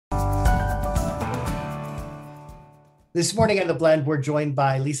This morning on The Blend, we're joined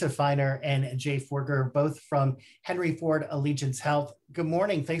by Lisa Feiner and Jay Forger, both from Henry Ford Allegiance Health. Good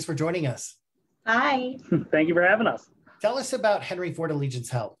morning. Thanks for joining us. Hi. Thank you for having us. Tell us about Henry Ford Allegiance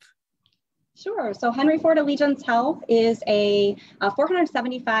Health. Sure. So Henry Ford Allegiance Health is a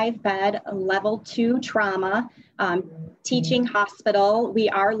 475-bed level 2 trauma teaching hospital. We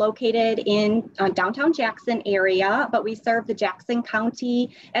are located in downtown Jackson area, but we serve the Jackson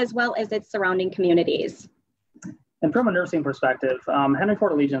County as well as its surrounding communities. And from a nursing perspective, Henry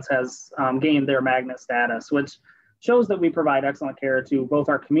Ford Allegiance has gained their magnet status, which shows that we provide excellent care to both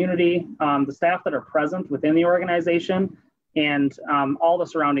our community, the staff that are present within the organization, and all the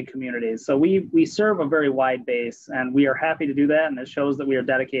surrounding communities. So we serve a very wide base, and we are happy to do that. And it shows that we are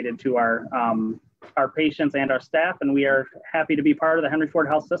dedicated to our patients and our staff, and we are happy to be part of the Henry Ford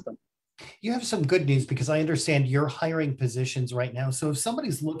Health system. You have some good news because I understand you're hiring positions right now. So if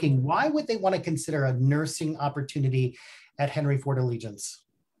somebody's looking, why would they want to consider a nursing opportunity at Henry Ford Allegiance?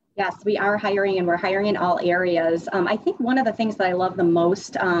 Yes, we are hiring, and we're hiring in all areas. I think one of the things that I love the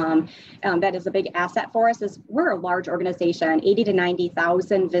most that is a big asset for us is we're a large organization, 80 to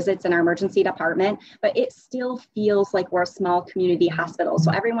 90,000 visits in our emergency department, but it still feels like we're a small community hospital. So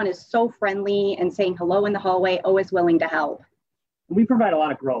everyone is so friendly and saying hello in the hallway, always willing to help. We provide a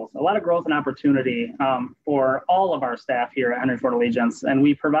lot of growth and opportunity for all of our staff here at Henry Ford Allegiance, and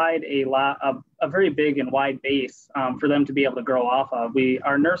we provide a very big and wide base for them to be able to grow off of.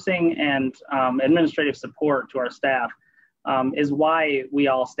 Our nursing and administrative support to our staff is why we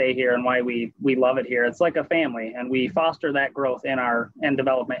all stay here and why we love it here. It's like a family, and we foster that growth and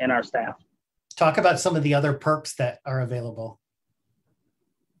development in our staff. Talk about some of the other perks that are available.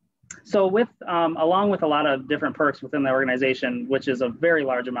 So along with a lot of different perks within the organization, which is a very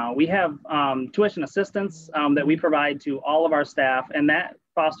large amount, we have tuition assistance that we provide to all of our staff, and that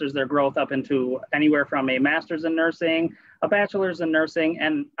fosters their growth up into anywhere from a master's in nursing, a bachelor's in nursing,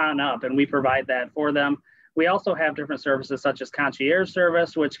 and on up, and we provide that for them. We also have different services such as concierge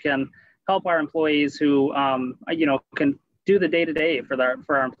service, which can help our employees who can do the day-to-day for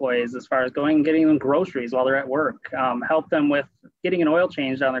our employees as far as going and getting them groceries while they're at work, help them with getting an oil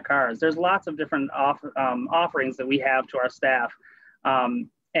changed on their cars. There's lots of different offerings that we have to our staff.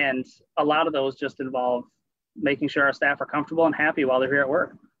 And a lot of those just involve making sure our staff are comfortable and happy while they're here at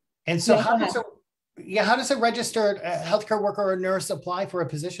work. And so how does a registered healthcare worker or nurse apply for a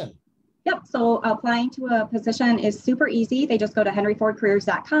position? Yep. So applying to a position is super easy. They just go to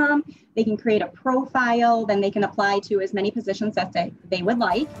henryfordcareers.com. They can create a profile, then they can apply to as many positions as they would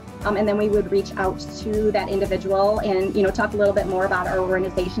like. And then we would reach out to that individual and, talk a little bit more about our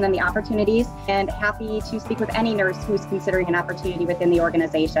organization and the opportunities, and happy to speak with any nurse who's considering an opportunity within the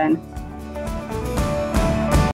organization.